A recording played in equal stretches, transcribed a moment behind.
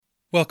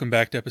Welcome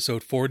back to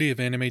episode 40 of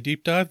Anime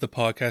Deep Dive, the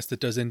podcast that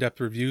does in-depth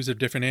reviews of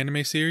different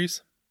anime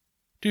series.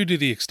 Due to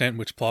the extent in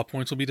which plot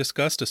points will be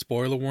discussed, a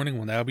spoiler warning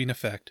will now be in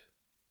effect.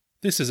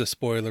 This is a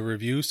spoiler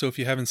review, so if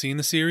you haven't seen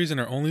the series and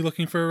are only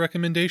looking for a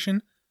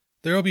recommendation,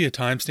 there will be a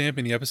timestamp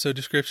in the episode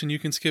description you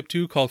can skip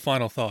to called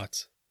Final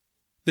Thoughts.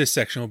 This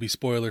section will be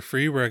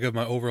spoiler-free, where I give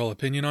my overall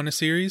opinion on a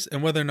series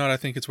and whether or not I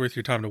think it's worth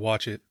your time to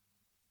watch it.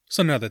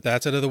 So now that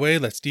that's out of the way,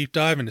 let's deep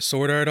dive into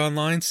Sword Art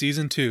Online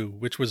Season 2,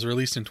 which was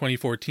released in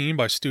 2014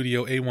 by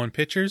Studio A1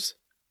 Pictures.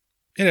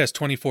 It has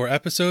 24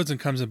 episodes and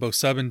comes in both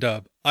sub and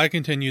dub. I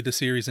continued the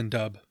series in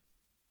dub.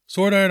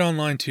 Sword Art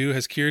Online 2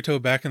 has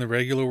Kirito back in the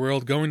regular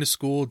world, going to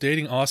school,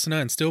 dating Asuna,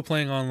 and still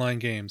playing online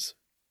games.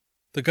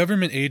 The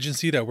government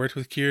agency that worked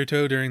with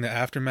Kirito during the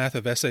aftermath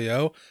of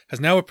SAO has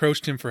now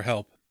approached him for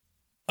help.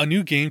 A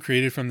new game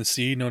created from the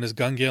seed known as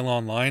Gun Gale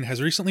Online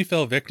has recently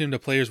fell victim to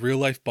players'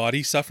 real-life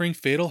bodies suffering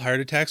fatal heart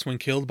attacks when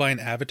killed by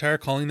an avatar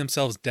calling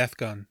themselves Death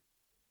Gun.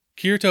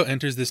 Kirito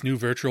enters this new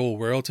virtual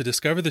world to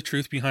discover the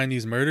truth behind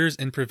these murders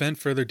and prevent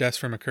further deaths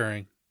from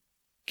occurring.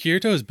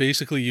 Kirito is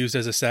basically used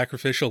as a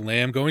sacrificial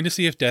lamb, going to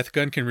see if Death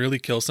Gun can really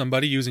kill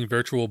somebody using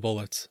virtual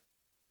bullets.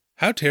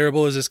 How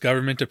terrible is this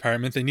government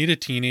department? They need a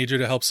teenager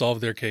to help solve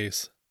their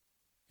case.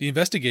 The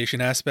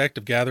investigation aspect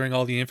of gathering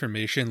all the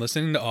information,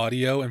 listening to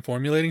audio, and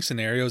formulating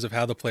scenarios of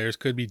how the players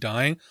could be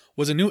dying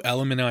was a new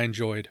element I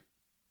enjoyed.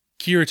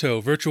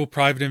 Kirito, virtual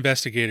private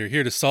investigator,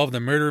 here to solve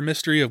the murder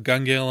mystery of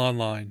Gun Gale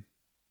Online.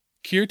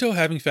 Kirito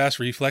having fast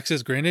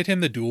reflexes granted him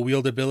the dual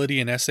wield ability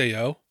in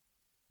SAO.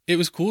 It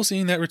was cool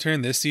seeing that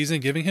return this season,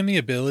 giving him the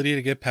ability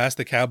to get past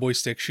the cowboy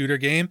stick shooter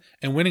game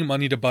and winning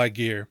money to buy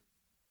gear.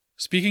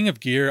 Speaking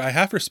of gear, I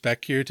half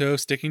respect Kirito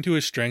sticking to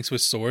his strengths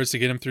with swords to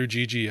get him through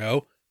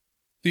GGO.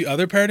 The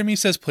other part of me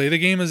says play the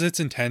game as it's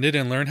intended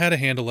and learn how to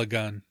handle a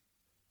gun.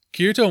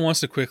 Kirito wants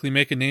to quickly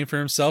make a name for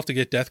himself to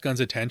get Death Gun's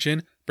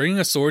attention. Bringing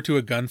a sword to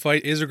a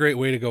gunfight is a great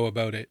way to go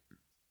about it.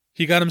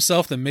 He got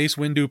himself the Mace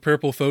Windu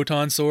purple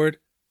photon sword.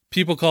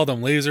 People call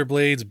them laser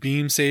blades,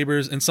 beam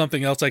sabers, and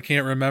something else I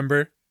can't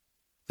remember.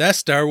 That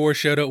Star Wars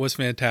shoutout was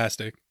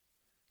fantastic.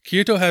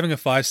 Kirito having a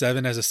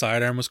 5.7 as a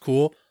sidearm was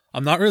cool.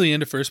 I'm not really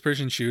into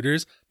first-person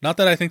shooters, not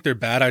that I think they're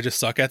bad, I just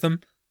suck at them.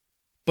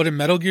 But in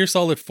Metal Gear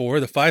Solid 4,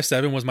 the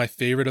 5.7 was my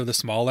favorite of the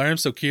small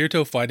arms, so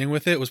Kirito fighting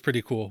with it was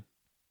pretty cool.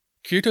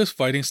 Kirito's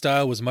fighting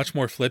style was much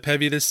more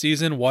flip-heavy this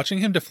season. Watching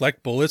him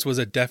deflect bullets was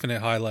a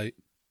definite highlight.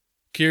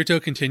 Kirito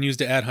continues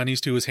to add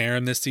honeys to his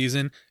harem this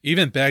season,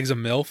 even bags of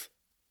MILF.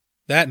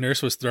 That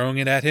nurse was throwing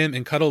it at him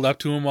and cuddled up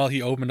to him while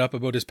he opened up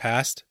about his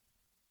past.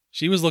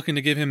 She was looking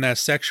to give him that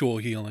sexual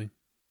healing.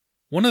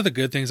 One of the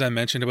good things I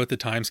mentioned about the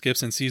time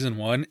skips in Season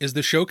 1 is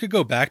the show could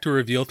go back to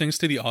reveal things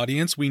to the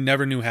audience we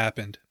never knew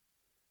happened.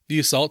 The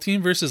Assault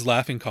Team vs.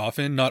 Laughing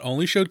Coffin not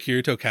only showed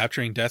Kirito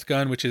capturing Death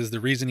Gun, which is the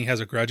reason he has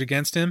a grudge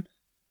against him,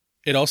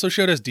 it also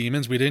showed us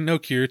demons we didn't know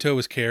Kirito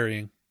was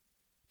carrying.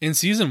 In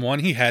Season 1,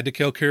 he had to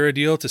kill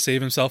Kuradil to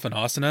save himself and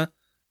Asuna.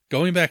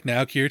 Going back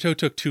now, Kirito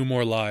took 2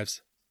 more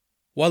lives.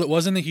 While it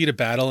was in the heat of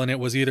battle and it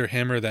was either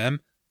him or them,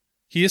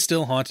 he is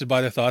still haunted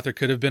by the thought there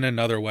could have been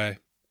another way.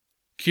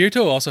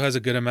 Kirito also has a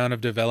good amount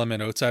of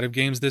development outside of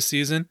games this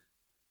season.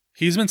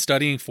 He's been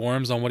studying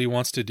forums on what he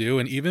wants to do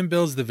and even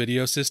builds the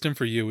video system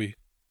for Yui.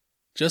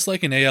 Just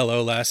like in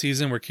ALO last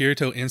season where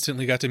Kirito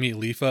instantly got to meet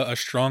Lifa, a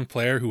strong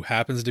player who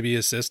happens to be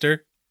his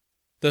sister,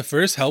 the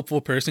first helpful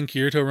person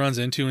Kirito runs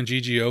into in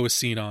GGO is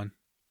Sinon.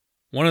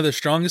 One of the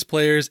strongest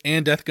players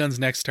and Death Gun's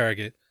next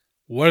target.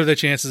 What are the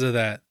chances of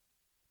that?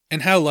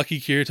 And how lucky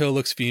Kirito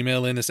looks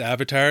female in this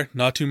avatar.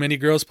 Not too many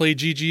girls play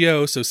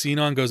GGO, so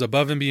Sinon goes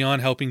above and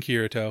beyond helping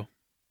Kirito.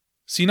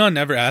 Sinon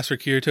never asked for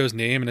Kirito's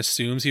name and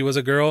assumes he was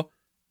a girl.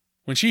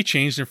 When she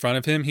changed in front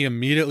of him, he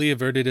immediately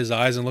averted his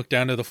eyes and looked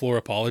down to the floor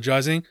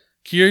apologizing.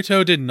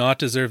 Kirito did not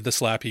deserve the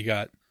slap he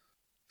got.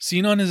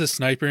 Sinon is a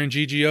sniper in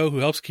GGO who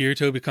helps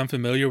Kirito become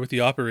familiar with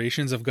the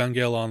operations of Gun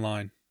Gale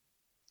Online.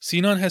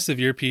 Sinon has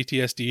severe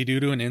PTSD due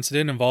to an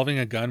incident involving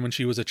a gun when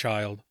she was a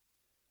child.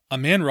 A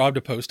man robbed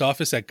a post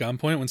office at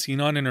gunpoint when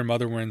Sinon and her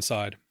mother were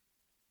inside.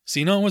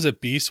 Sinon was a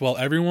beast. While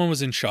everyone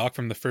was in shock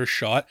from the first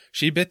shot,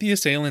 she bit the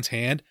assailant's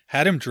hand,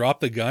 had him drop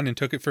the gun, and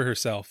took it for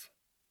herself.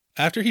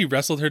 After he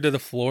wrestled her to the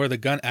floor, the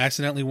gun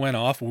accidentally went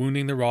off,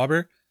 wounding the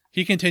robber.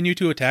 He continued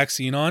to attack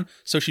Sinon,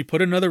 so she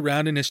put another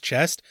round in his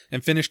chest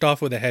and finished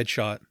off with a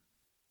headshot.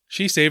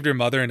 She saved her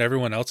mother and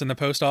everyone else in the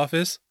post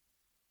office,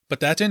 but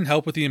that didn't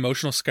help with the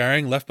emotional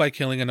scarring left by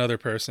killing another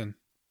person.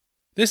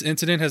 This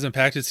incident has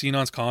impacted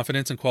Sinon's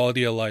confidence and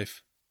quality of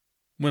life.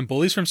 When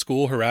bullies from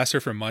school harassed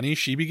her for money,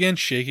 she began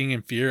shaking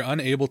in fear,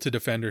 unable to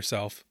defend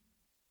herself.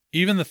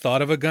 Even the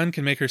thought of a gun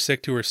can make her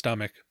sick to her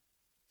stomach.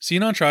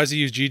 Sinon tries to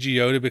use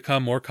GGO to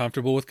become more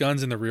comfortable with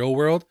guns in the real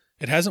world.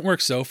 It hasn't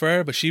worked so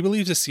far, but she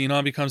believes if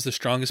Sinon becomes the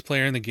strongest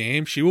player in the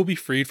game, she will be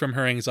freed from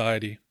her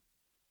anxiety.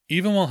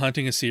 Even while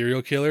hunting a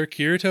serial killer,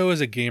 Kirito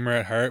is a gamer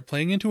at heart,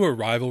 playing into a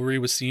rivalry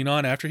with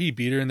Sinon after he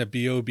beat her in the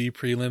BOB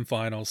prelim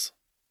finals.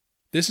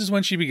 This is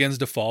when she begins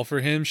to fall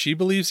for him. She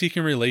believes he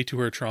can relate to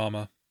her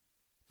trauma.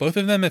 Both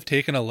of them have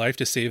taken a life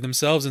to save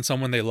themselves and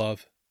someone they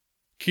love.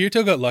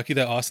 Kirito got lucky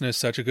that Asuna is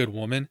such a good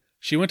woman.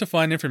 She went to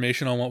find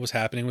information on what was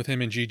happening with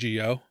him in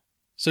GGO,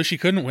 so she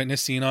couldn't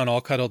witness Sinon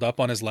all cuddled up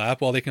on his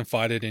lap while they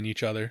confided in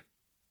each other.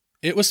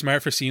 It was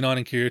smart for Sinon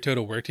and Kirito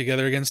to work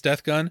together against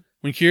Death Gun.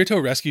 When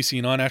Kirito rescues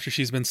Sinon after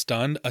she's been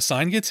stunned, a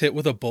sign gets hit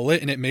with a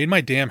bullet and it made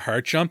my damn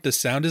heart jump. The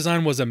sound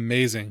design was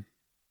amazing.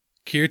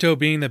 Kirito,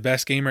 being the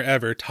best gamer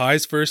ever,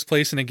 ties first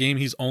place in a game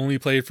he's only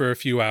played for a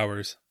few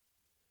hours.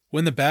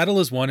 When the battle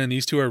is won and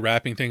these two are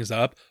wrapping things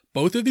up,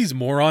 both of these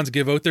morons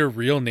give out their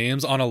real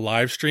names on a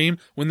live stream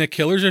when the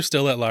killers are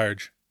still at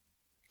large.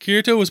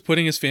 Kirito was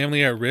putting his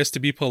family at risk to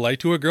be polite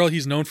to a girl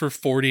he's known for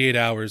 48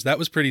 hours. That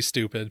was pretty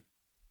stupid.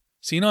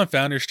 Sinon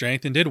found her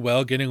strength and did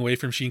well getting away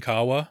from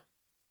Shinkawa.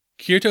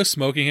 Kirito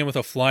smoking him with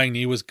a flying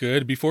knee was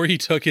good before he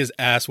took his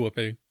ass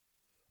whooping.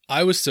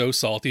 I was so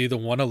salty the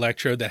one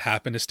electrode that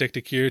happened to stick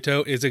to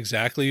Kirito is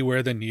exactly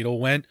where the needle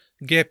went.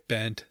 Get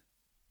bent.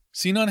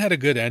 Sinon had a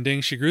good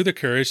ending. She grew the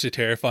courage to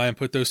terrify and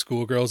put those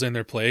schoolgirls in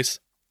their place.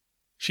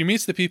 She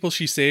meets the people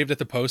she saved at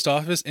the post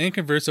office and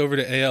converts over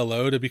to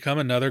ALO to become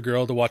another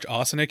girl to watch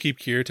Asuna keep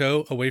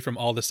Kirito away from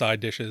all the side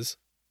dishes.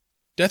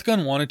 Death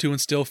Gun wanted to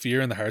instill fear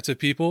in the hearts of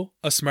people.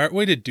 A smart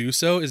way to do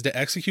so is to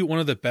execute one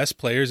of the best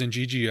players in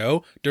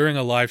GGO during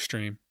a live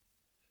stream.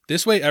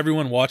 This way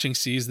everyone watching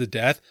sees the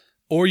death,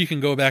 or you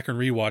can go back and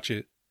rewatch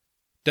it.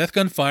 Death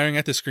Gun firing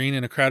at the screen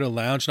in a crowded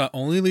lounge not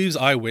only leaves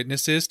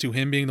eyewitnesses to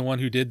him being the one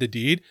who did the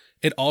deed,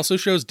 it also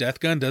shows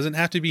Death Gun doesn't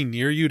have to be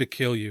near you to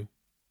kill you.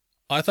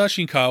 I thought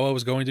Shinkawa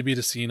was going to be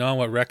to Sinon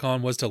what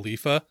Rekon was to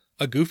Lifa,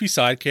 a goofy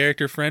side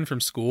character friend from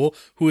school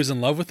who is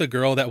in love with a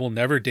girl that will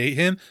never date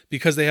him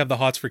because they have the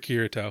hots for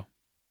Kirito.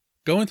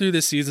 Going through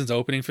this season's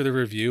opening for the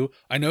review,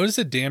 I noticed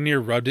it damn near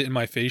rubbed it in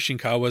my face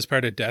Shinkawa was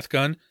part of Death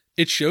Gun.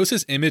 It shows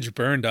his image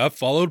burned up,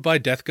 followed by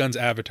Death Gun's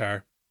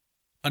avatar.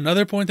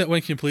 Another point that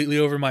went completely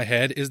over my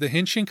head is the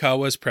hint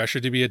Shinkawa is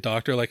pressured to be a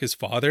doctor like his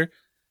father.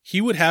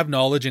 He would have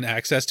knowledge and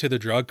access to the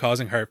drug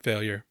causing heart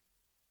failure.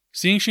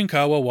 Seeing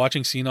Shinkawa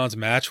watching Sinon's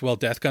match while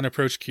Death Gun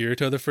approached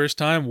Kirito the first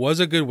time was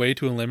a good way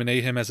to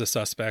eliminate him as a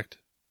suspect.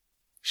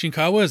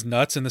 Shinkawa is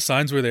nuts and the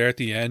signs were there at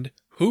the end.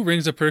 Who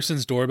rings a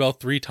person's doorbell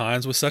 3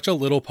 times with such a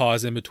little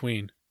pause in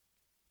between?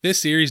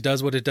 This series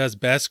does what it does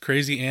best,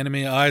 crazy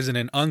anime eyes and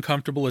an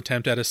uncomfortable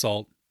attempt at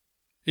assault.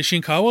 If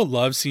Shinkawa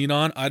loves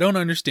Sinon, I don't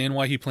understand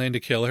why he planned to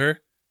kill her.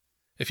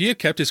 If he had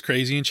kept his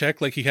crazy in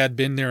check like he had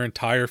been their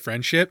entire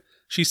friendship,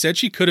 she said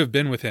she could have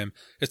been with him.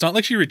 It's not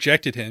like she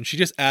rejected him, she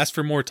just asked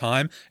for more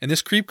time, and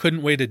this creep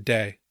couldn't wait a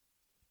day.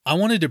 I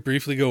wanted to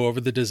briefly go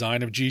over the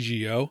design of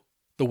GGO.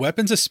 The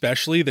weapons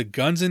especially, the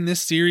guns in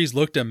this series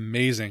looked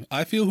amazing.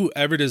 I feel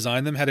whoever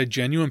designed them had a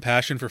genuine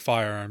passion for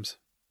firearms.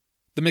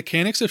 The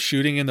mechanics of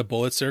shooting in the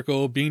bullet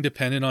circle being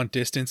dependent on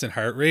distance and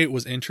heart rate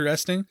was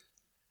interesting.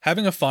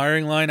 Having a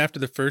firing line after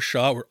the first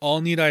shot were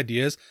all neat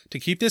ideas to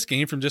keep this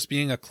game from just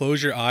being a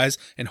close your eyes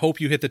and hope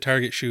you hit the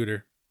target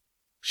shooter.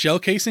 Shell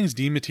casings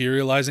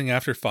dematerializing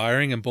after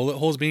firing and bullet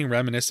holes being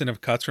reminiscent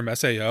of cuts from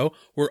SAO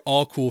were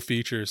all cool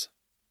features.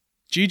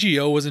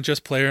 GGO wasn't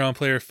just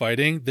player-on-player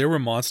fighting, there were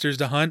monsters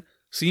to hunt.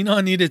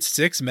 Sinon needed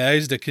 6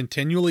 mags to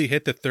continually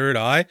hit the third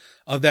eye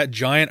of that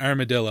giant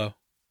armadillo.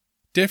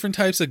 Different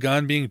types of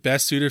gun being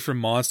best suited for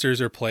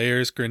monsters or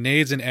players,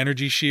 grenades and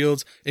energy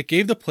shields, it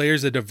gave the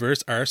players a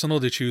diverse arsenal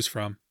to choose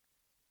from.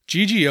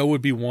 GGO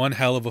would be one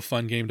hell of a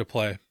fun game to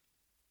play.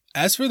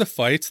 As for the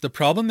fights, the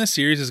problem this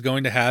series is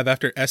going to have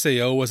after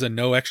SAO was a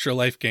no extra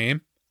life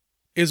game,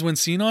 is when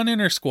Sinon and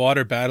her squad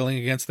are battling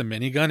against the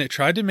minigun, it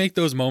tried to make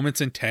those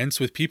moments intense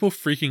with people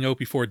freaking out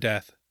before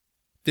death.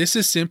 This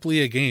is simply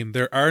a game,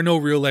 there are no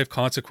real life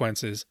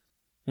consequences.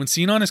 When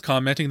Sinon is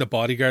commenting the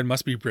bodyguard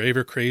must be brave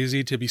or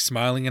crazy to be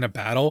smiling in a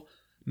battle,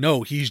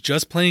 no, he's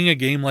just playing a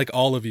game like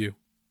all of you.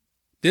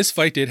 This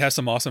fight did have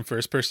some awesome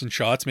first-person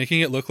shots,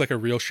 making it look like a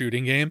real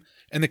shooting game,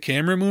 and the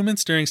camera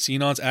movements during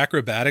Sinon's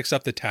acrobatics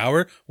up the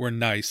tower were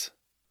nice.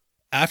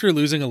 After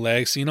losing a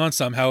leg, Sinon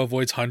somehow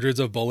avoids hundreds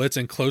of bullets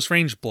and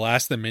close-range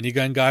blasts the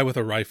minigun guy with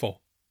a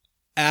rifle.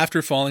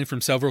 After falling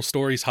from several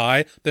stories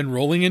high, then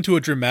rolling into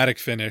a dramatic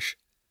finish.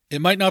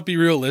 It might not be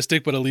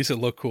realistic, but at least it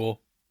looked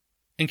cool.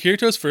 In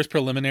Kirito's first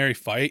preliminary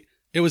fight,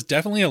 it was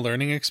definitely a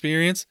learning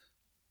experience.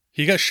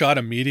 He got shot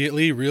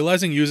immediately,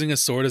 realizing using a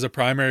sword as a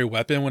primary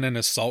weapon when an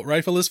assault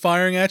rifle is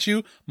firing at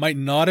you might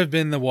not have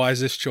been the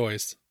wisest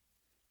choice.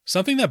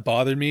 Something that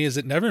bothered me is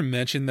it never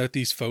mentioned that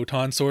these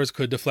photon swords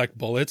could deflect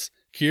bullets.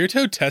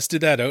 Kirito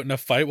tested that out in a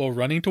fight while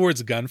running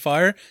towards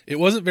gunfire. It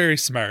wasn't very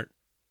smart.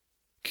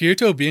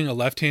 Kirito being a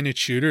left-handed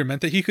shooter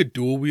meant that he could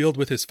dual wield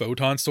with his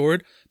photon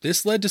sword.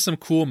 This led to some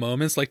cool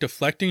moments like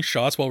deflecting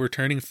shots while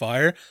returning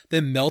fire,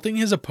 then melting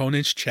his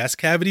opponent's chest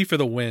cavity for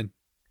the win.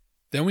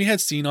 Then we had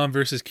Sinon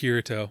versus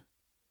Kirito.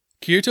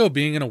 Kirito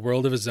being in a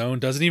world of his own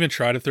doesn't even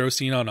try to throw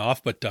Sinon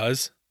off, but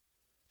does.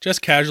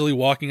 Just casually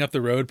walking up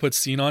the road puts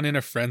Sinon in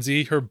a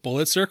frenzy. Her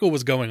bullet circle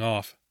was going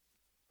off.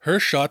 Her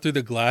shot through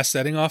the glass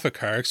setting off a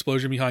car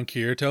explosion behind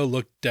Kirito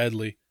looked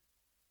deadly.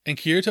 And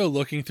Kirito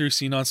looking through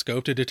Sinon's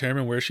scope to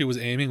determine where she was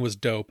aiming was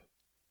dope.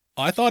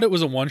 I thought it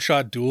was a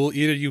one-shot duel,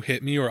 either you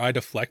hit me or I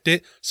deflect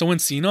it, so when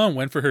Sinon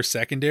went for her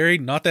secondary,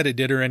 not that it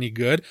did her any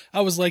good,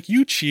 I was like,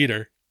 you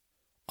cheater.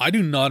 I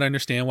do not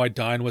understand why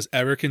Dyne was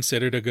ever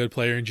considered a good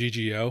player in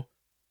GGO.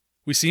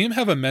 We see him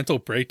have a mental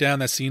breakdown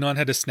that Sinon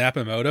had to snap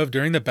him out of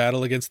during the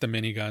battle against the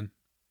minigun.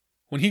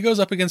 When he goes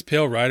up against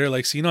Pale Rider,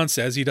 like Sinon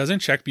says, he doesn't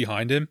check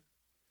behind him.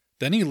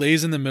 Then he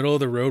lays in the middle of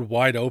the road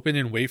wide open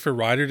and wait for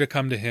Rider to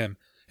come to him.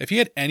 If he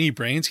had any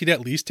brains, he'd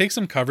at least take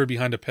some cover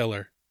behind a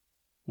pillar.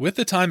 With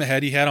the time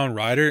ahead he had on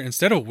Rider,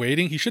 instead of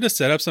waiting, he should have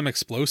set up some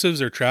explosives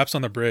or traps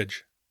on the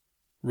bridge.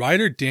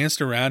 Rider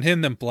danced around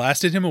him, then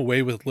blasted him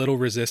away with little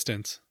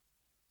resistance.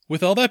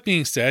 With all that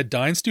being said,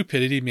 Dyne's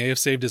stupidity may have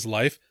saved his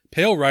life.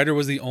 Pale Rider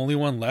was the only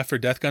one left for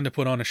Deathgun to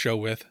put on a show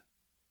with.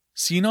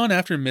 Sinon,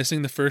 after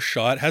missing the first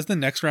shot, has the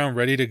next round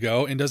ready to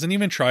go and doesn't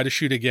even try to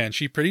shoot again.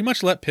 She pretty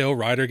much let Pale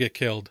Rider get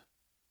killed.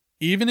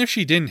 Even if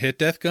she didn't hit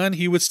Deathgun,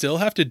 he would still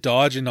have to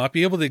dodge and not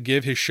be able to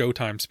give his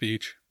Showtime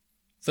speech.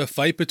 The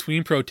fight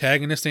between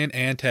protagonist and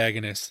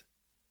antagonist.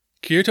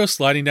 Kirito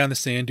sliding down the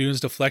sand dunes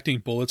deflecting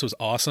bullets was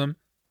awesome.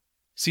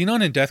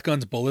 Sinon and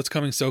Deathgun's bullets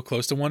coming so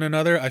close to one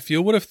another I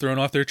feel would have thrown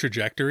off their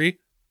trajectory,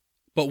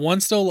 but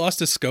one still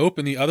lost a scope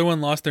and the other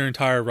one lost their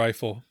entire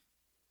rifle.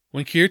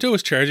 When Kirito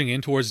was charging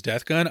in towards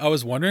Deathgun, I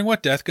was wondering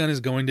what Deathgun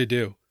is going to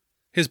do.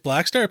 His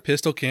Blackstar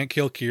pistol can't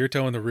kill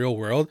Kirito in the real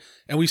world,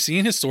 and we've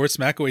seen his sword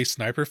smack away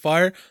sniper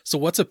fire, so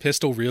what's a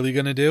pistol really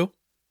gonna do?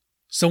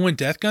 So when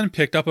Deathgun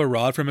picked up a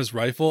rod from his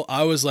rifle,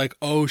 I was like,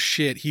 oh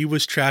shit, he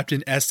was trapped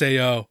in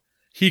SAO.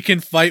 He can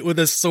fight with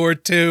a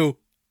sword too!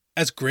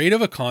 As great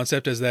of a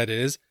concept as that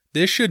is,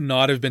 this should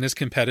not have been as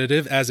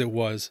competitive as it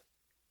was.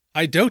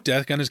 I doubt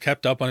Deathgun has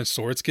kept up on his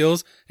sword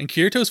skills, and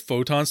Kirito's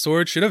photon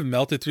sword should have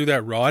melted through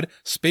that rod,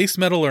 space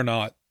metal or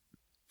not.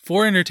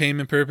 For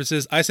entertainment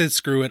purposes, I said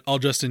screw it, I'll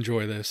just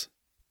enjoy this.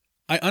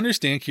 I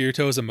understand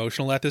Kirito is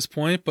emotional at this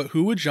point, but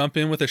who would jump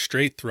in with a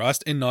straight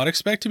thrust and not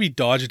expect to be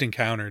dodged and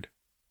countered?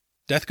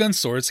 Deathgun's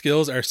sword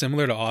skills are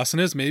similar to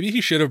Asuna's, maybe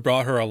he should have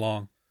brought her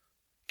along.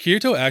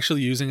 Kirito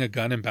actually using a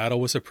gun in battle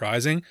was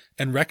surprising,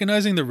 and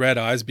recognizing the red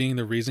eyes being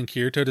the reason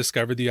Kirito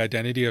discovered the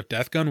identity of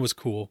Deathgun was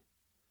cool.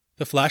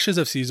 The flashes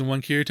of Season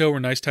 1 Kirito were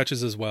nice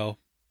touches as well.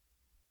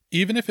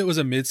 Even if it was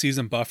a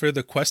mid-season buffer,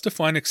 the quest to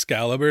find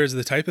Excalibur is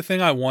the type of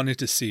thing I wanted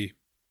to see.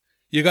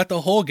 You got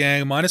the whole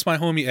gang, minus my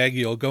homie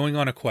Eggiel, going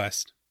on a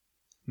quest.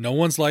 No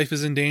one's life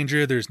is in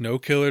danger, there's no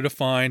killer to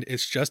find,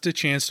 it's just a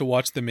chance to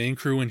watch the main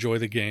crew enjoy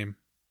the game.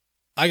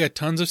 I got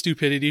tons of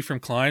stupidity from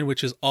Klein,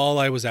 which is all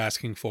I was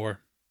asking for.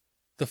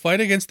 The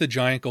fight against the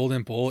giant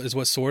golden bull is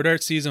what Sword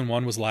Art Season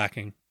 1 was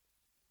lacking.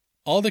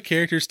 All the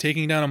characters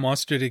taking down a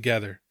monster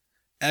together.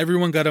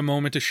 Everyone got a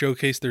moment to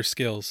showcase their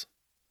skills.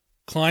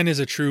 Klein is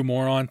a true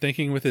moron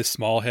thinking with his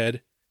small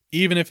head.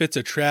 Even if it's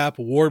a trap,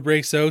 war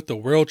breaks out, the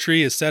world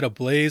tree is set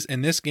ablaze,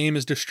 and this game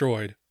is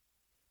destroyed.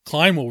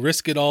 Klein will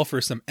risk it all for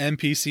some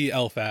NPC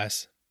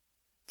Elfas.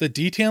 The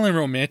detail and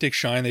romantic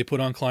shine they put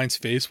on Klein's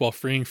face while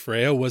freeing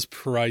Freya was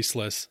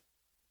priceless.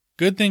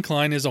 Good thing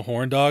Klein is a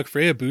horn dog,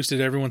 Freya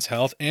boosted everyone's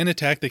health and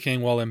attacked the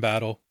king while in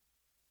battle.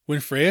 When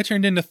Freya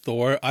turned into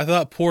Thor, I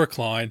thought poor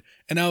Klein,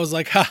 and I was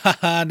like, ha ha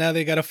ha, now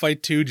they gotta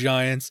fight two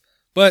giants.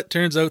 But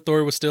turns out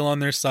Thor was still on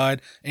their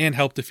side and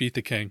helped defeat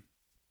the king.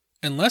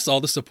 Unless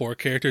all the support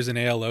characters in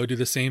ALO do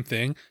the same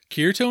thing,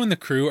 Kirito and the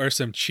crew are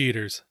some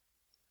cheaters.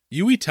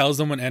 Yui tells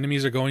them when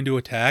enemies are going to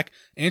attack,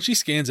 and she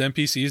scans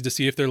NPCs to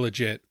see if they're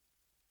legit.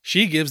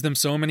 She gives them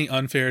so many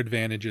unfair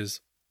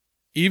advantages.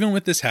 Even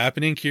with this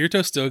happening,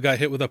 Kirito still got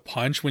hit with a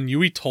punch when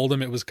Yui told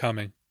him it was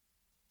coming.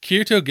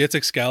 Kirito gets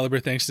Excalibur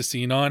thanks to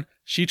Sinon.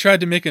 She tried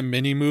to make a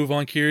mini move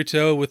on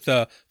Kirito with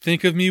the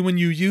think of me when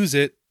you use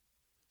it.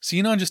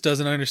 Sinon just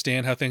doesn't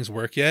understand how things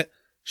work yet.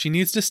 She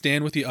needs to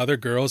stand with the other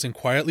girls and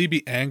quietly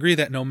be angry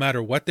that no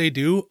matter what they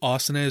do,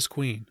 Asuna is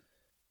queen.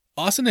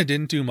 Asuna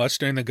didn't do much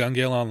during the Gun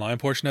Gale Online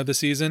portion of the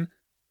season.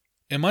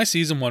 In my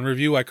Season 1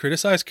 review, I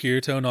criticized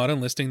Kirito not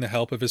enlisting the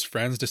help of his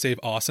friends to save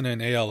Asuna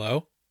in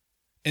ALO.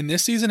 In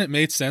this season, it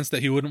made sense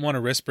that he wouldn't want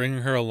to risk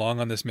bringing her along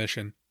on this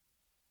mission.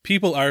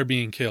 People are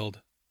being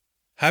killed.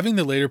 Having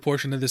the later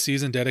portion of the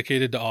season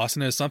dedicated to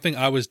Asuna is something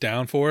I was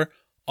down for.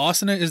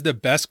 Asuna is the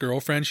best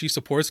girlfriend. She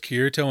supports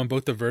Kirito in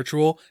both the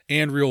virtual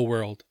and real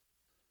world.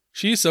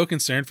 She is so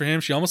concerned for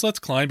him, she almost lets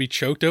Klein be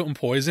choked out and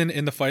poisoned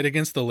in the fight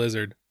against the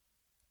lizard.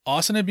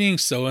 Asuna being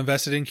so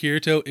invested in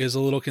Kirito is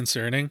a little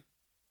concerning.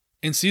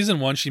 In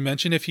Season 1, she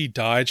mentioned if he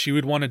died, she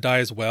would want to die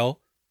as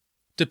well.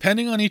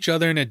 Depending on each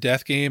other in a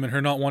death game and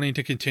her not wanting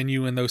to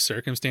continue in those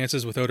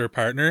circumstances without her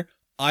partner,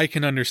 I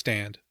can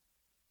understand.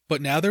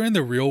 But now they're in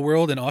the real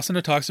world and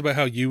Asuna talks about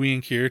how Yui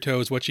and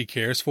Kirito is what she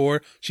cares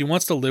for, she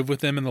wants to live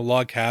with them in the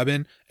log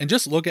cabin, and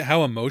just look at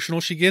how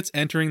emotional she gets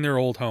entering their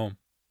old home.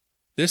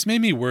 This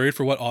made me worried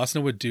for what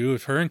Asuna would do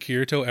if her and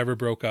Kirito ever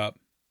broke up.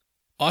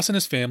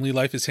 Asuna's family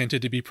life is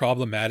hinted to be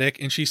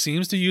problematic and she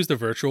seems to use the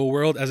virtual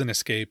world as an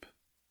escape.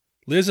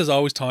 Liz is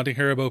always taunting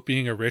her about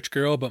being a rich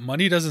girl, but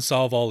money doesn't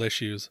solve all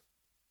issues.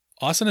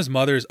 Asuna's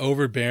mother is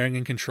overbearing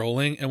and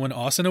controlling, and when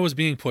Asuna was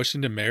being pushed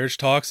into marriage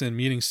talks and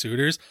meeting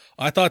suitors,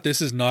 I thought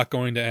this is not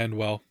going to end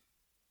well.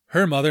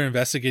 Her mother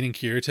investigating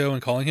Kirito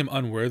and calling him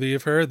unworthy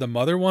of her, the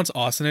mother wants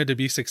Asuna to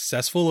be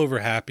successful over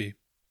happy.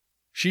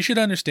 She should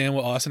understand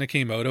what Asuna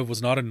came out of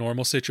was not a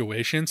normal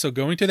situation, so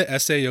going to the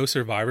SAO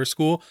Survivor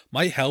School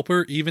might help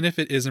her even if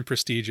it isn't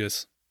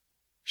prestigious.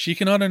 She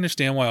cannot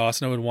understand why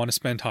Asuna would want to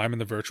spend time in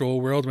the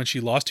virtual world when she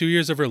lost 2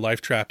 years of her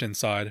life trapped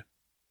inside.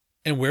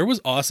 And where was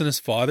Asuna's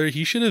father?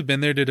 He should have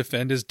been there to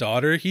defend his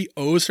daughter. He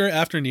owes her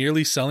after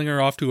nearly selling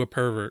her off to a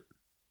pervert.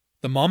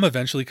 The mom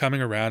eventually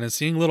coming around and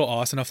seeing little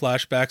Asuna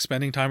flashbacks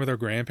spending time with her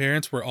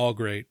grandparents were all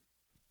great.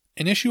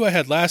 An issue I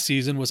had last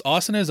season was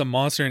Asuna is a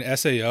monster in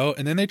SAO,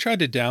 and then they tried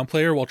to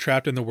downplay her while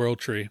trapped in the World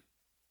Tree.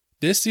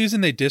 This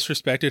season they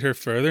disrespected her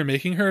further,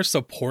 making her a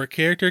support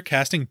character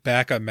casting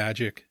backup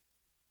magic.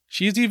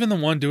 She's even the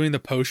one doing the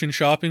potion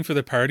shopping for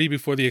the party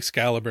before the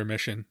Excalibur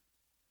mission.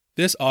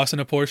 This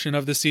Asuna portion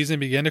of the season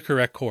began to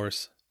correct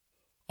course.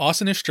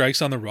 Asuna's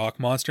strikes on the rock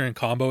monster and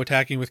combo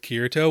attacking with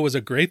Kirito was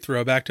a great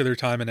throwback to their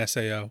time in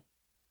SAO.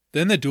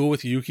 Then the duel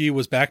with Yuki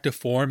was back to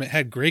form. It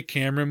had great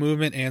camera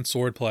movement and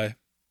swordplay.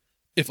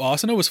 If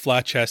Asuna was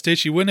flat-chested,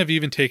 she wouldn't have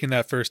even taken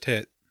that first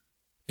hit.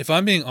 If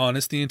I'm being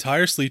honest, the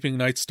entire Sleeping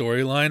Knight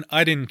storyline,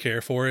 I didn't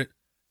care for it.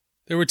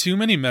 There were too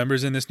many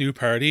members in this new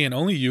party and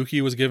only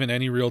Yuki was given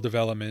any real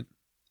development.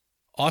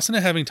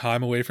 Asuna having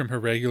time away from her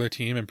regular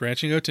team and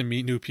branching out to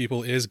meet new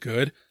people is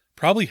good,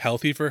 probably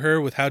healthy for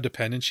her with how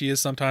dependent she is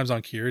sometimes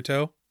on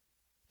Kirito.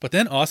 But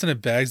then Asuna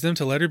begs them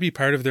to let her be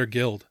part of their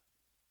guild.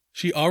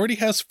 She already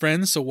has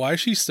friends, so why is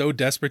she so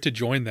desperate to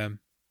join them?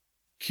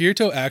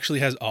 Kirito actually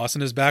has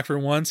Asuna's back for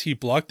once. He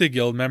blocked the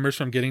guild members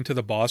from getting to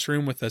the boss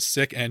room with a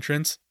sick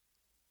entrance,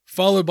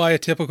 followed by a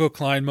typical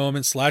Klein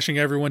moment slashing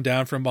everyone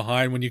down from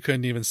behind when you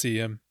couldn't even see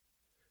him.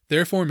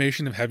 Their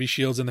formation of heavy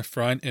shields in the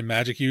front and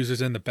magic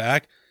users in the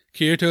back,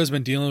 Kirito has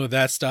been dealing with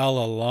that style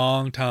a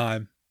long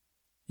time.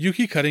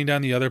 Yuki cutting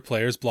down the other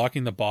players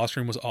blocking the boss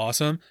room was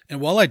awesome, and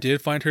while I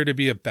did find her to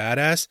be a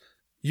badass,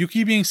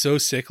 Yuki being so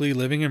sickly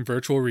living in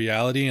virtual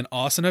reality and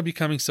Asuna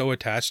becoming so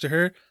attached to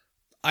her,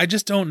 I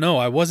just don't know,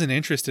 I wasn't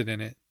interested in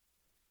it.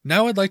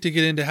 Now I'd like to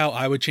get into how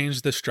I would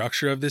change the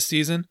structure of this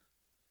season.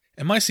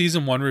 In my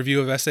Season 1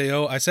 review of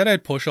SAO, I said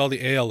I'd push all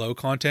the ALO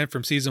content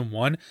from Season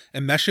 1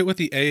 and mesh it with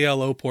the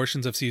ALO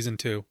portions of Season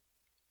 2.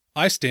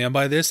 I stand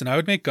by this and I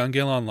would make Gun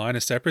Gale Online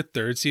a separate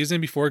third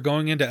season before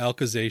going into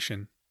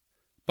Alkazation.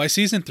 By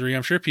Season 3,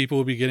 I'm sure people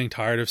will be getting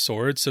tired of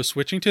swords, so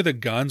switching to the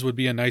guns would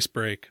be a nice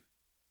break.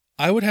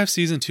 I would have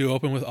Season 2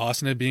 open with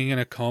Asuna being in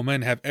a coma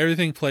and have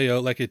everything play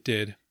out like it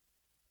did.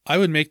 I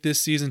would make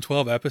this season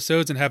 12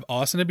 episodes and have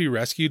Asuna be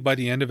rescued by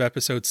the end of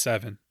episode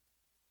 7.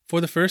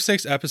 For the first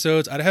 6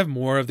 episodes, I'd have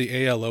more of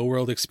the ALO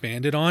world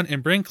expanded on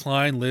and bring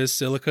Klein, Liz,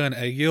 Silica, and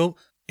Egil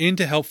in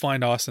to help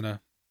find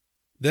Asuna.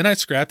 Then I'd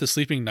scrap the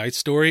Sleeping Knight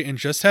story and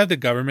just have the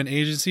government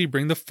agency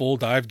bring the full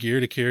dive gear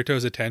to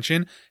Kirito's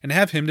attention and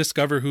have him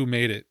discover who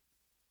made it.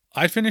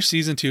 I'd finish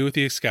season 2 with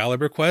the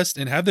Excalibur quest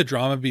and have the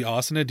drama be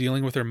Asuna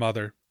dealing with her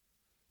mother.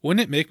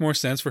 Wouldn't it make more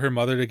sense for her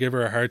mother to give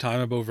her a hard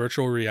time about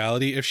virtual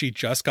reality if she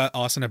just got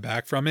Asuna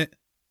back from it?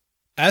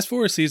 As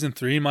for Season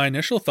 3, my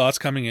initial thoughts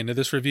coming into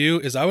this review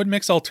is I would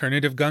mix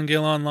Alternative Gun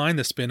Gale Online,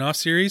 the spin-off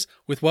series,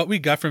 with what we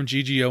got from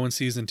GGO in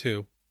Season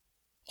 2.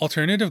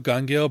 Alternative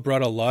Gun Gale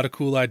brought a lot of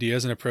cool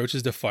ideas and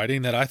approaches to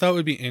fighting that I thought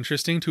would be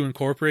interesting to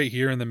incorporate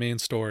here in the main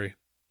story.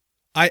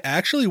 I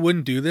actually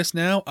wouldn't do this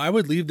now, I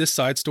would leave this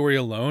side story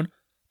alone.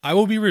 I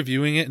will be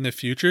reviewing it in the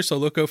future, so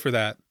look out for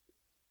that.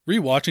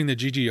 Rewatching the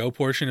GGO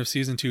portion of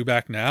Season 2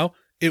 back now,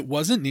 it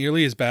wasn't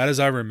nearly as bad as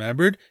I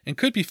remembered and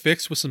could be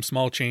fixed with some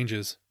small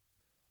changes.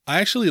 I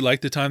actually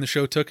liked the time the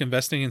show took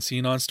investing in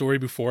Sinon's story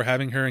before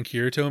having her and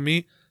Kirito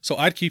meet, so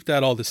I'd keep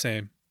that all the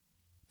same.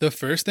 The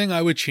first thing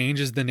I would change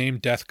is the name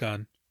Death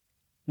Gun.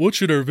 What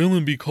should our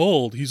villain be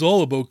called? He's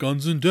all about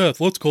guns and death,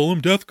 let's call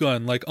him Death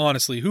Gun. Like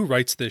honestly, who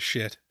writes this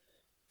shit?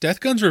 Death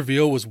Gun's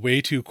reveal was way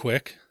too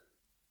quick.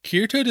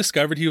 Kirito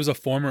discovered he was a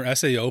former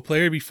SAO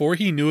player before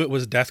he knew it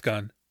was Death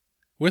Gun.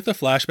 With the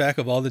flashback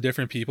of all the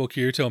different people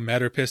Kirito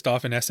met or pissed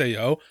off in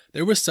SAO,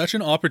 there was such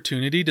an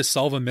opportunity to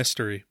solve a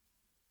mystery.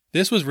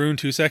 This was ruined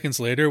 2 seconds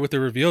later with the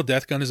reveal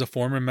Death Gun is a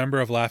former member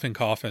of Laughing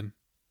Coffin.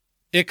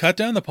 It cut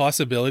down the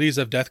possibilities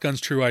of Death Gun's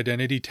true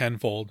identity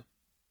tenfold.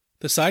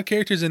 The side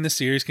characters in this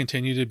series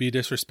continue to be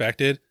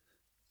disrespected.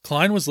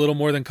 Klein was little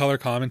more than color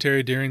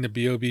commentary during the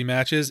BOB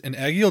matches, and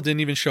Egil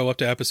didn't even show up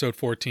to episode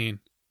 14.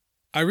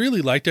 I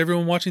really liked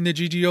everyone watching the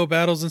GGO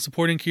battles and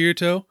supporting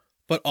Kirito,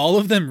 but all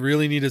of them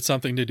really needed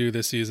something to do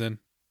this season.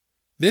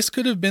 This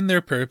could have been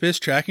their purpose,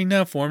 tracking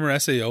down former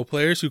SAO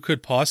players who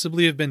could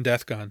possibly have been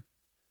Death Gun.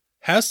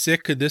 How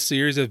sick could this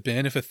series have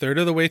been if a third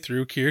of the way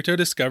through Kirito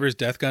discovers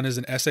Death Gun is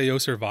an SAO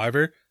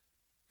survivor?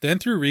 Then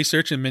through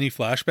research and mini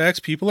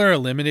flashbacks, people are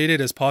eliminated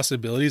as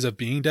possibilities of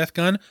being Death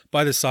Gun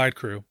by the side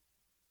crew.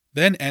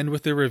 Then end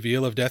with the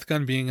reveal of Death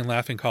Gun being in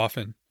Laughing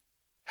Coffin.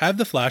 Have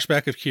the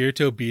flashback of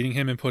Kirito beating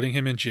him and putting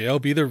him in jail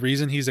be the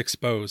reason he's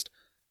exposed.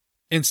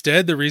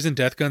 Instead, the reason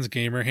Death Gun's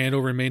gamer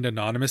handle remained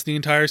anonymous the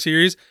entire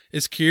series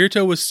is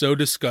Kirito was so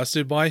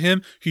disgusted by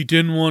him, he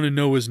didn't want to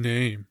know his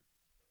name.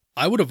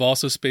 I would have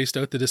also spaced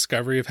out the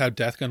discovery of how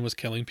Death Gun was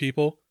killing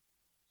people.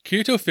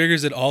 Kirito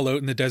figures it all out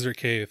in the desert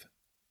cave.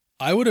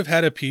 I would have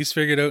had a piece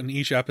figured out in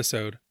each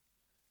episode.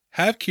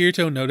 Have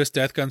Kirito notice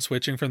Death Gun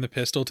switching from the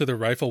pistol to the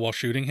rifle while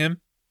shooting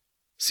him.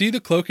 See the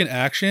cloak in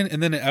action,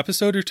 and then an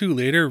episode or two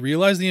later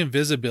realize the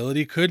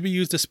invisibility could be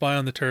used to spy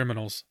on the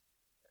terminals.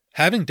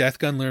 Having Death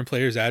Gun learn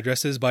players'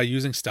 addresses by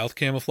using stealth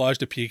camouflage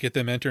to peek at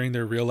them entering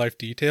their real-life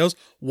details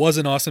was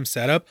an awesome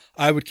setup.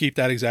 I would keep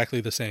that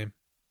exactly the same.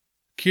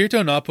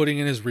 Kirito not putting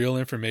in his real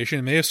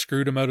information may have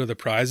screwed him out of the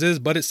prizes,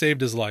 but it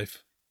saved his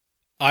life.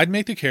 I'd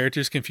make the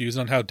characters confused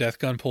on how Death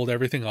Gun pulled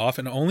everything off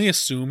and only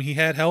assume he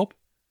had help.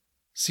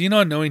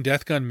 Sinon knowing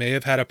Death Gun may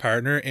have had a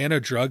partner and a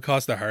drug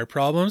caused the heart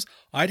problems,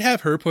 I'd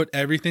have her put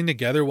everything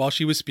together while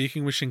she was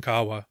speaking with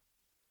Shinkawa.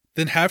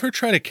 Then have her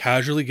try to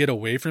casually get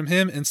away from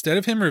him instead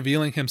of him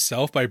revealing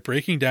himself by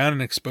breaking down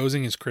and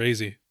exposing his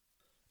crazy.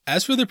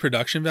 As for the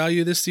production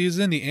value this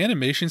season, the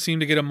animation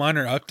seemed to get a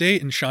minor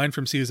update and shine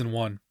from season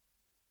 1.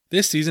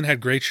 This season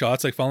had great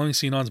shots like following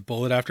Sinon's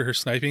bullet after her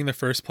sniping the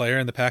first player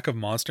in the pack of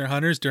monster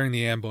hunters during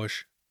the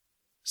ambush.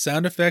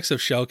 Sound effects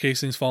of shell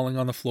casings falling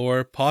on the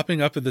floor,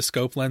 popping up of the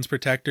scope lens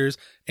protectors,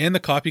 and the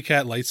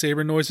copycat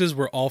lightsaber noises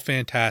were all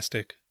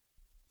fantastic.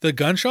 The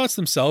gunshots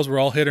themselves were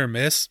all hit or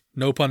miss,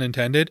 no pun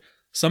intended.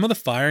 Some of the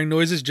firing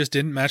noises just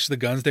didn't match the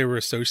guns they were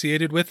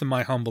associated with in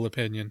my humble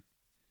opinion.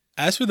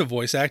 As for the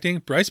voice acting,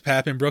 Bryce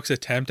Papenbrook's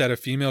attempt at a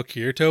female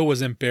Kirito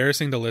was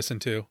embarrassing to listen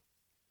to.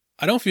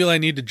 I don't feel I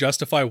need to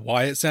justify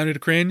why it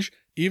sounded cringe.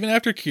 Even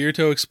after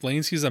Kirito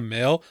explains he's a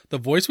male, the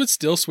voice would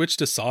still switch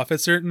to soft at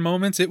certain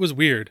moments. It was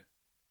weird.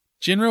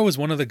 Jinro was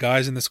one of the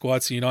guys in the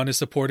squad Sinon is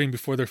supporting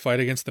before their fight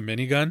against the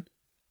minigun.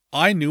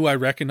 I knew I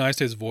recognized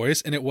his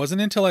voice, and it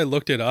wasn't until I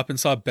looked it up and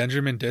saw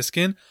Benjamin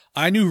Diskin,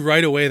 I knew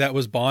right away that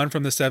was Bond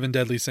from the 7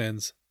 Deadly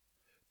Sins.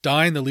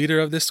 Dine, the leader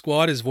of this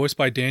squad, is voiced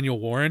by Daniel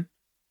Warren.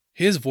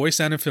 His voice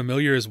sounded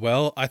familiar as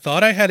well. I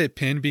thought I had it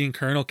pinned being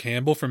Colonel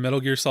Campbell from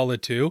Metal Gear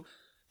Solid 2.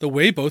 The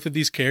way both of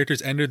these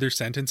characters ended their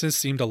sentences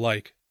seemed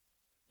alike.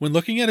 When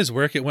looking at his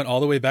work, it went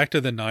all the way back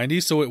to the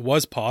 90s, so it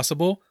was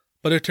possible,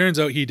 but it turns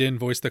out he didn't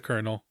voice the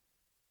Colonel.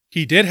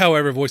 He did,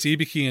 however, voice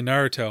Ibiki in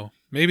Naruto.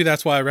 Maybe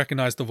that's why I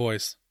recognized the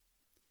voice.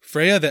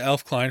 Freya, the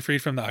elf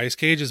Kleinfried from the Ice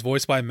Cage, is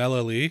voiced by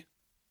Mela Lee.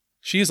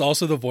 She is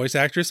also the voice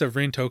actress of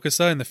Rin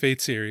Tokusa in the Fate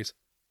series.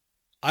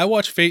 I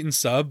watched Fate in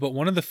sub, but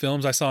one of the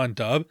films I saw in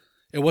dub,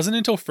 it wasn't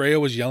until Freya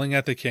was yelling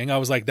at the king I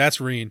was like,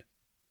 that's Rin.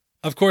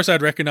 Of course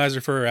I'd recognize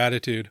her for her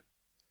attitude.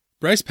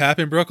 Bryce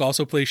Papenbrook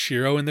also plays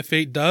Shiro in the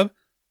Fate dub,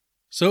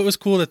 so it was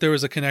cool that there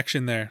was a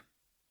connection there.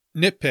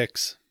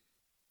 Nitpicks.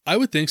 I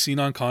would think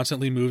Sinon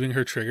constantly moving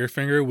her trigger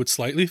finger would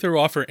slightly throw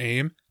off her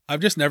aim. I've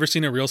just never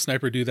seen a real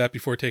sniper do that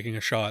before taking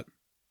a shot.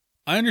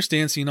 I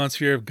understand Sinon's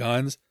fear of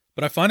guns,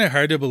 but I find it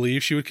hard to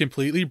believe she would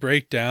completely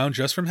break down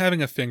just from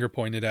having a finger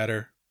pointed at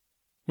her.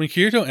 When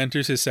Kirito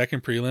enters his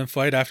second prelim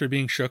fight after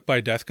being shook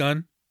by Death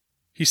Gun,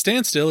 he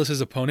stands still as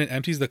his opponent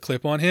empties the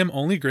clip on him,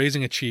 only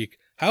grazing a cheek.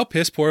 How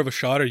piss poor of a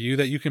shot are you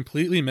that you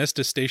completely missed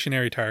a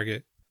stationary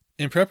target?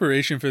 In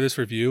preparation for this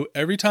review,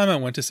 every time I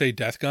went to say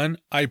Death Gun,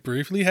 I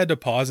briefly had to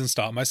pause and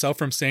stop myself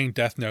from saying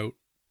Death Note.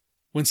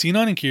 When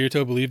Sinon and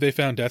Kirito believe they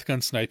found Death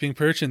Gun's sniping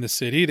perch in the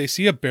city, they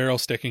see a barrel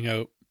sticking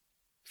out.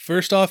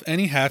 First off,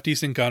 any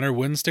half-decent gunner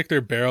wouldn't stick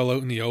their barrel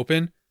out in the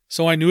open,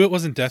 so I knew it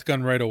wasn't Death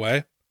Gun right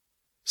away.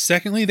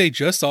 Secondly, they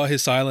just saw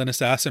his Silent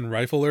Assassin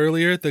rifle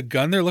earlier. The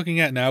gun they're looking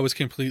at now is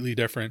completely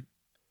different.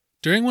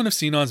 During one of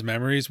Sinon's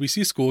memories, we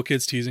see school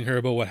kids teasing her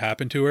about what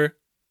happened to her.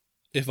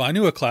 If I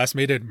knew a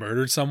classmate had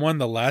murdered someone,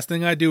 the last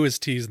thing I'd do is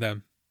tease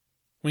them.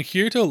 When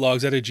Kirito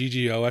logs out of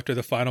GGO after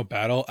the final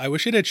battle, I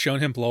wish it had shown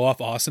him blow off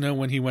Asuna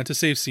when he went to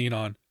save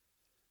Sinon.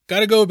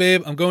 Gotta go,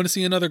 babe. I'm going to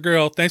see another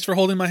girl. Thanks for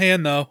holding my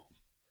hand, though.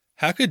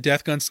 How could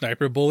Death Gun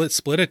sniper bullet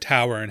split a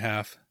tower in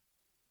half?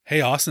 Hey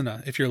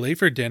Asuna, if you're late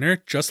for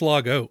dinner, just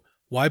log out.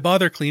 Why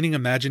bother cleaning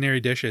imaginary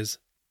dishes?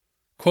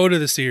 Quote of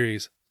the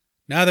series.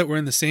 Now that we're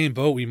in the same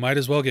boat, we might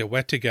as well get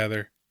wet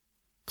together.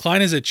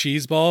 Klein is a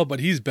cheeseball, but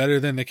he's better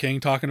than the king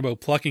talking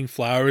about plucking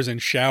flowers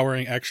and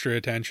showering extra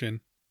attention.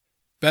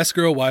 Best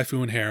girl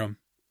waifu in harem.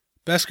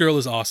 Best girl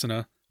is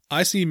Asuna.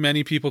 I see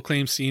many people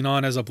claim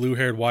Sinon as a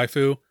blue-haired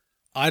waifu.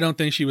 I don't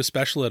think she was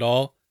special at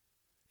all.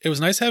 It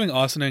was nice having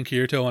Asuna and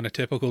Kirito on a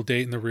typical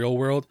date in the real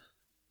world.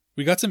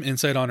 We got some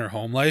insight on her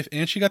home life,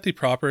 and she got the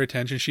proper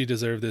attention she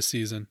deserved this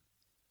season.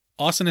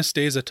 Asuna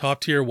stays a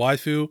top-tier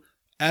waifu.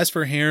 As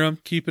for harem,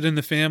 keep it in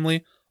the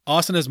family.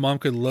 Asuna's mom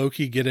could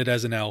low-key get it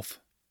as an elf.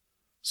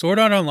 Sword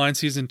Art Online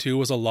Season 2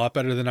 was a lot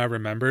better than I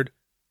remembered.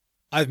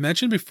 I've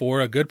mentioned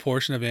before a good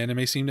portion of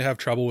anime seem to have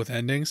trouble with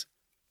endings.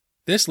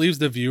 This leaves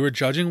the viewer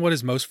judging what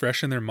is most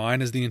fresh in their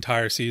mind as the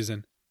entire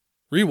season.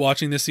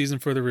 Rewatching this season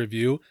for the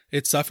review,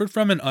 it suffered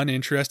from an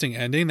uninteresting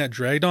ending that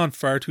dragged on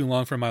far too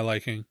long for my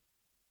liking.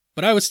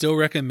 But I would still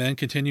recommend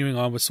continuing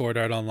on with Sword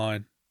Art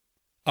Online.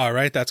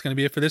 Alright, that's going to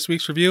be it for this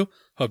week's review.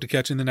 Hope to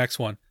catch you in the next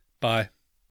one. Bye.